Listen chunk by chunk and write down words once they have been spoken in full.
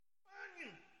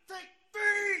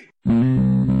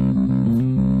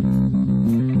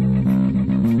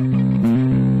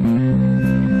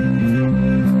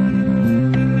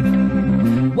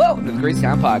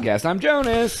Crazy Town Podcast. I'm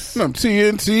Jonas. I'm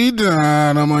TNT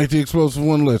Dynamite, the explosive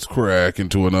one. Let's crack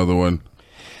into another one.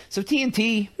 So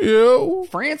TNT, Yo.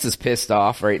 France is pissed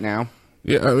off right now.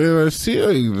 Yeah, I mean, I see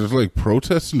there's like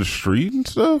protests in the street and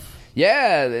stuff.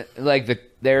 Yeah,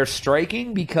 they're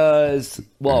striking because,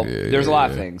 there's a lot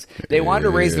of things. They wanted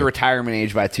to raise the retirement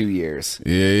age by 2 years.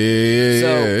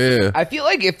 Yeah. I feel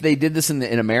like if they did this in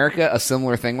America, a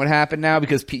similar thing would happen now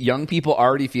because young people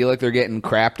already feel like they're getting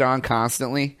crapped on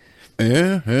constantly.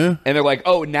 Yeah. And they're like,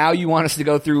 oh, now you want us to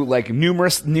go through like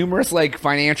numerous like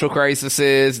financial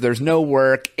crises. There's no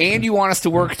work, and you want us to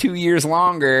work 2 years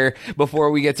longer before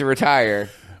we get to retire.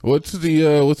 What's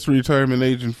the retirement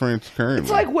age in France currently?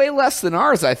 It's like way less than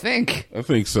ours, I think. I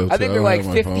think so. I think they're like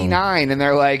 59, and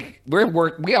they're like, we got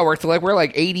work till like we're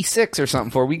like 86 or something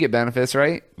before we get benefits,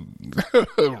 right?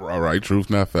 All right,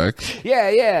 truth, not facts.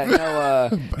 Yeah. No,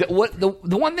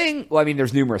 the one thing? Well, I mean,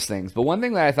 there's numerous things, but one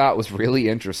thing that I thought was really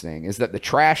interesting is that the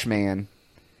trash man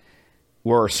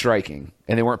were striking,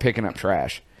 and they weren't picking up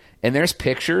trash. And there's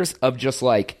pictures of just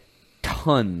like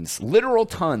literal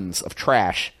tons of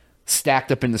trash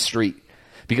stacked up in the street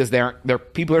because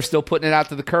people are still putting it out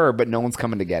to the curb, but no one's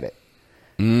coming to get it.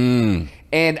 And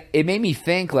it made me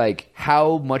think like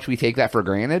how much we take that for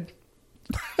granted.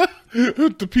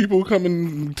 Do people come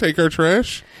and take our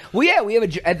trash? Well, yeah, we have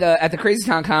at the Crazy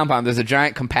Town compound. There's a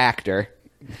giant compactor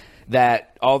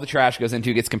that all the trash goes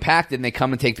into, gets compacted, and they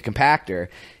come and take the compactor.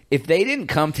 If they didn't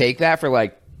come take that for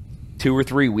like 2 or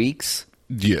 3 weeks.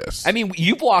 Yes. I mean,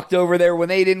 you've walked over there when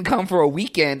they didn't come for a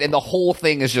weekend, and the whole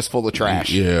thing is just full of trash.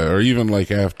 Yeah, or even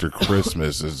like after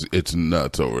Christmas, it's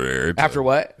nuts over there. After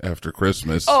what? After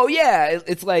Christmas. Oh, yeah.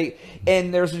 It's like,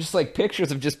 and there's just like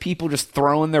pictures of just people just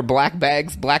throwing their black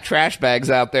trash bags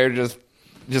out there just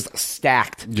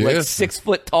stacked, like 6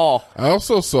 foot tall. I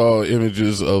also saw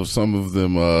images of some of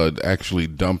them actually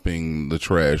dumping the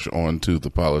trash onto the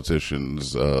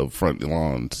politicians' front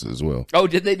lawns as well. Oh,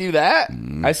 did they do that?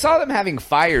 I saw them having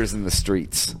fires in the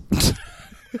streets.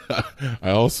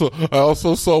 I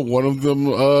also saw one of them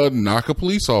knock a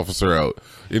police officer out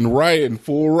in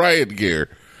full riot gear.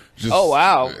 Oh,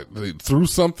 wow. They threw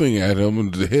something at him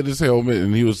and hit his helmet,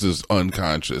 and he was just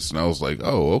unconscious. And I was like,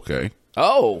 oh, okay.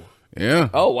 Oh. Yeah.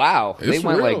 Oh, wow. It's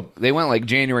They went like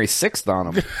January 6th on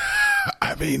them.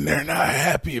 I mean, they're not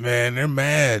happy, man. They're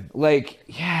mad. Like,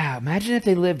 yeah, imagine if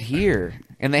they lived here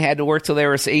and they had to work till they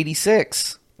were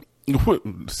 86.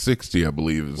 60, I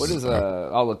believe. What is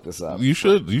I'll look this up. You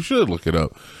should look it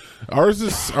up. Ours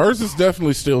is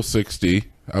definitely still 60,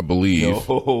 I believe.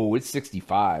 No, it's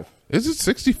 65. Is it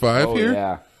 65 here?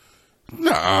 Yeah.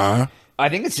 Nah. I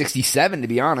think it's 67, to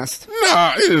be honest.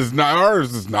 Nah, it is not.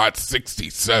 Ours is not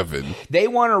 67. They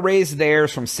want to raise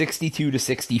theirs from 62 to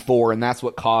 64, and that's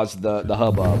what caused the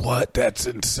hubbub. What? That's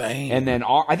insane. And then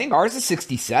I think ours is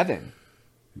 67.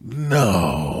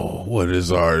 No. What is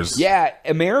ours? Yeah,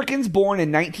 Americans born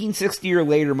in 1960 or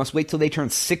later must wait till they turn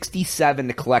 67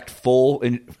 to collect full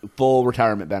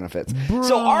retirement benefits. Bruh.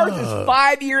 So ours is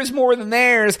 5 years more than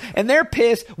theirs, and they're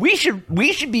pissed. We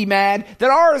should be mad that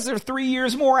ours are 3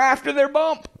 years more after their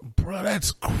bump. Bro,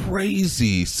 that's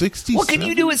crazy. 67. What can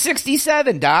you do at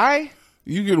 67, Die?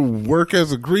 You can work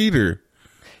as a greeter.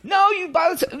 No,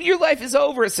 your life is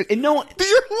over at 60. No, your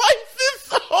life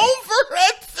is over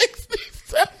at 67.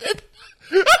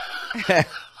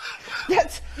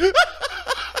 That's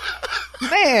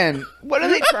man. What are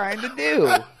they trying to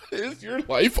do? Is your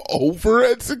life over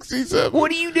at 67?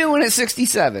 What are you doing at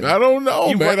 67? I don't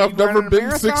know, man. I've never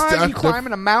been 60. You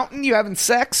climbing a mountain? You having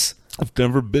sex? I've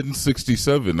never been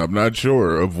 67. I'm not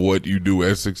sure of what you do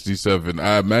at 67.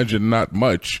 I imagine not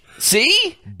much.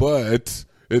 See? But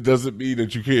it doesn't mean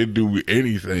that you can't do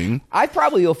anything. I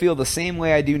probably will feel the same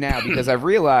way I do now because I've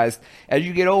realized as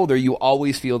you get older, you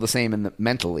always feel the same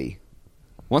mentally.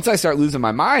 Once I start losing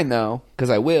my mind, though, because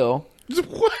I will.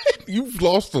 What? You've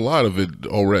lost a lot of it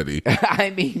already. I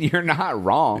mean, you're not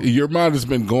wrong. Your mind has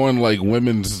been going like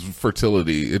women's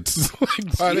fertility. It's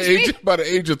like by the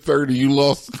age of 30, you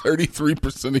lost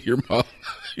 33% of your mind.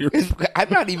 I'm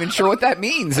not even sure what that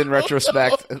means in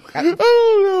retrospect. I don't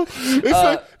know.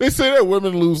 They say that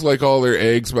women lose like all their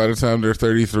eggs by the time they're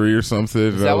 33 or something.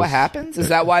 Is that what happens? Is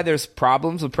that why there's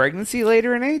problems with pregnancy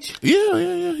later in age?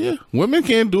 Yeah. Women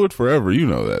can't do it forever. You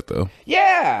know that, though.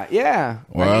 Yeah.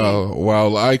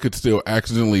 While I could still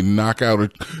accidentally knock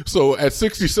out so at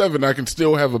 67, I can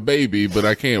still have a baby, but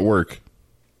I can't work.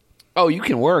 Oh, you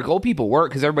can work. Old people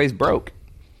work because everybody's broke.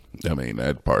 I mean,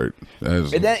 that part.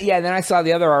 Then I saw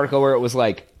the other article where it was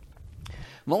like,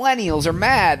 millennials are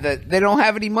mad that they don't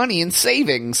have any money in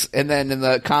savings. And then in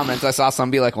the comments, I saw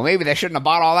some be like, well, maybe they shouldn't have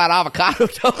bought all that avocado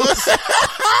toast.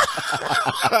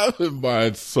 I've been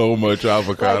buying so much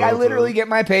avocado. Like, I literally get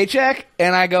my paycheck,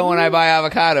 and I go and I buy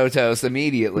avocado toast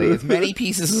immediately. As many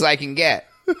pieces as I can get.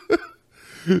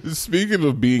 Speaking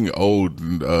of being old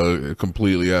and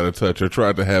completely out of touch, I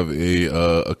tried to have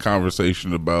a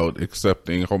conversation about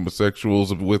accepting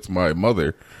homosexuals with my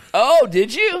mother. Oh,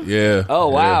 did you? Yeah. Oh,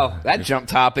 wow. Yeah. That jumped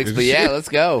topics, but yeah, let's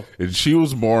go. And she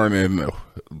was born in,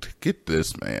 get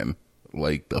this, man,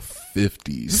 like the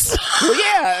 50s. Well,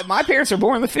 yeah, my parents were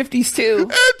born in the 50s, too.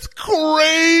 That's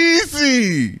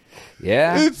crazy.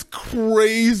 Yeah. It's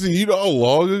crazy. You know how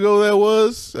long ago that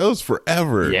was? That was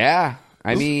forever. Yeah.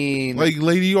 I mean... Like,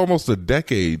 lady, almost a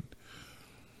decade.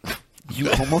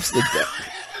 You almost did that.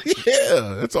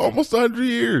 Yeah, that's almost 100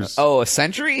 years. Oh, a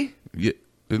century? Yeah.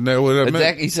 Isn't that what I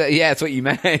meant? You said, yeah, that's what you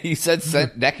meant. You said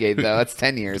decade, though. That's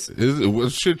 10 years. Well,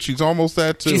 shit, she's almost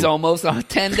that, too. She's almost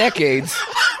 10 decades.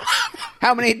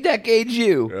 How many decades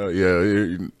you?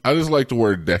 Yeah, I just like the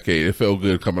word decade. It felt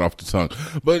good coming off the tongue.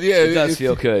 But yeah, It does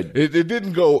feel good. It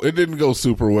didn't go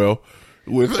super well.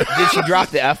 With Did she drop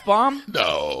the F-bomb?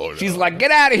 No. She's like,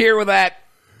 get out of here with that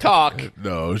talk.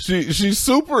 No, she's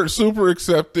super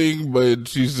accepting, but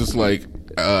she's just like,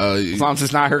 As long as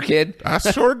it's not her kid. I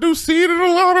sure do see it in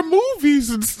a lot of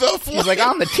movies and stuff. She's like,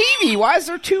 on the TV, why is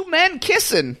there two men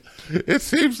kissing? It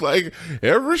seems like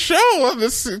every show on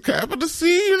this happen to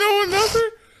see, another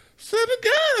set of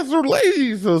guys or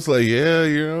ladies. So it's like,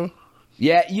 yeah.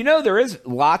 Yeah, there is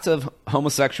lots of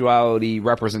homosexuality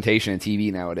representation in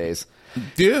TV nowadays.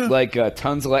 Yeah. Like,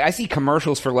 tons of, I see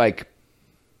commercials for,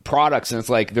 products, and it's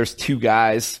like, there's two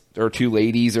guys or two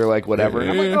ladies or, whatever.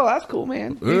 And I'm like, oh, that's cool,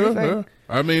 man. Do your thing.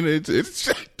 I mean, it's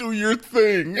do your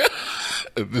thing.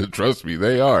 Trust me,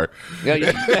 they are. Yeah,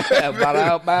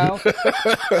 bow.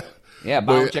 Yeah,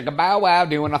 bow chicka bow wow,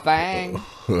 doing a thing.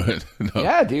 No.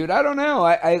 Yeah, dude, I don't know.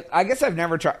 I guess I've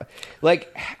never tried.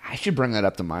 I should bring that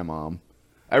up to my mom.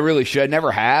 I really should.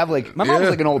 Never have. My mom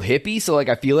was an old hippie, so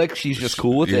I feel like she's just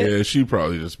cool with it. Yeah, she'd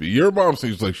probably just be. Your mom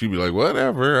seems like she'd be like,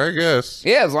 whatever, I guess.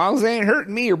 Yeah, as long as they ain't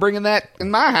hurting me or bringing that in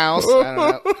my house. I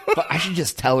don't know. But I should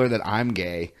just tell her that I'm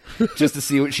gay, just to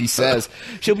see what she says.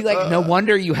 She'll be like, no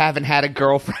wonder you haven't had a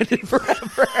girlfriend in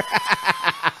forever.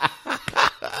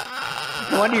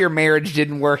 No wonder your marriage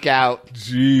didn't work out.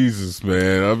 Jesus,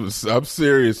 man. I'm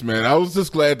serious, man. I was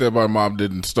just glad that my mom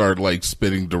didn't start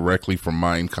spitting directly from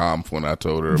Mein Kampf when I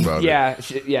told her about it.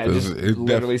 Just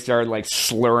literally started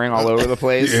slurring all over the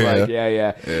place.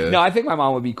 Yeah. No, I think my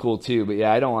mom would be cool too, but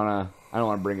yeah, I don't want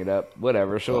to bring it up.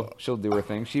 Whatever. She'll do her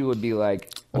thing. She would be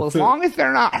like, well, as long as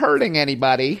they're not hurting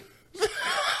anybody.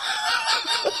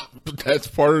 But that's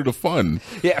part of the fun.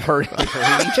 Yeah, hurting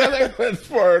each other. That's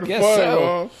part of the fun.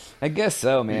 So. I guess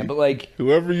so, man. But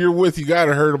whoever you're with, you got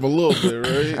to hurt them a little bit,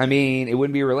 right? I mean, it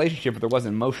wouldn't be a relationship if there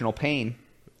wasn't emotional pain.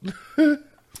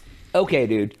 Okay,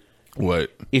 dude.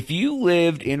 What? If you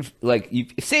lived in,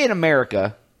 say in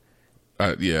America.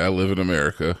 Yeah, I live in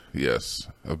America. Yes,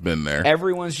 I've been there.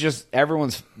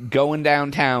 Everyone's going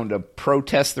downtown to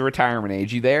protest the retirement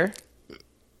age. You there?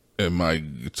 Am I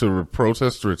to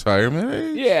protest the retirement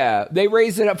age? Yeah, they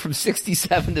raised it up from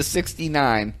 67 to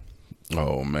 69.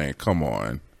 Oh man, come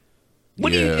on.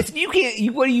 What do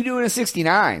what are you doing at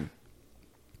 69?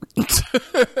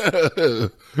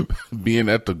 Being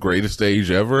at the greatest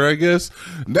age ever, I guess.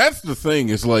 That's the thing.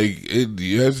 It's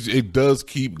it does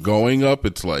keep going up.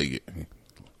 It's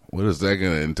what is that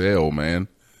going to entail, man?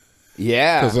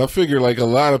 Yeah. Because I figure a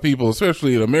lot of people,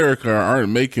 especially in America, aren't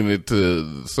making it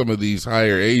to some of these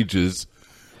higher ages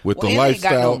with the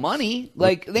lifestyle. They ain't got no money.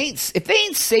 If they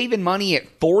ain't saving money at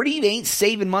 40, they ain't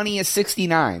saving money at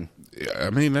 69.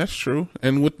 I mean, that's true.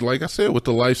 And with, like I said, with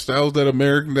the lifestyles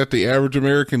that the average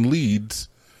American leads,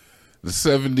 the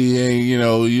 70 ain't,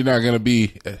 you're not going to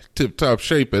be tip-top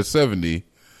shape at 70.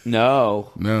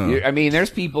 No. I mean,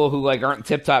 there's people who aren't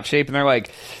tip-top shape and they're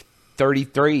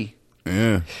 33.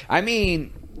 Yeah. I'm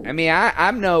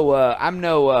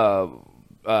no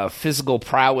physical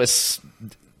prowess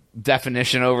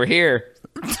definition over here.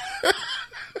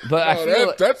 But I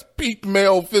feel that's peak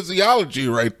male physiology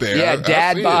right there. Yeah,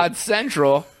 dad bod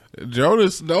central.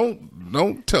 Jonas,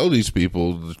 don't tell these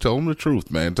people. Tell them the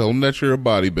truth, man. Tell them that you're a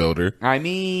bodybuilder. I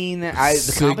mean,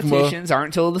 the competitions aren't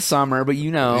until the summer, but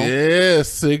Yeah,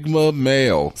 Sigma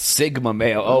male. Sigma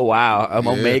male. Oh, wow. I'm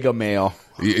Omega male.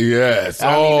 Yes.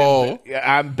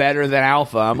 I'm better than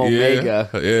Alpha. I'm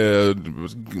Omega. Yeah.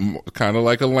 Kind of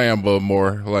like a Lambda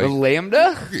more. A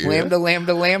Lambda? Yeah.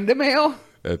 Lambda male?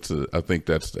 I think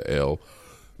that's the L.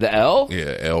 The L?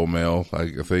 Yeah, L Mel. I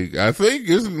think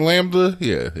isn't Lambda?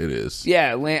 Yeah, it is.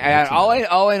 Yeah, all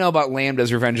I know about Lambda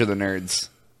is Revenge of the Nerds.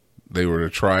 They were the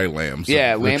tri-lambs.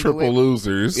 Yeah, the triple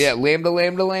losers. Yeah,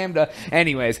 Lambda.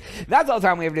 Anyways, that's all the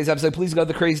time we have for today's episode. Please go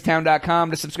to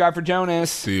thecrazytown.com to subscribe for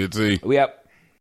Jonas. TNT. We up.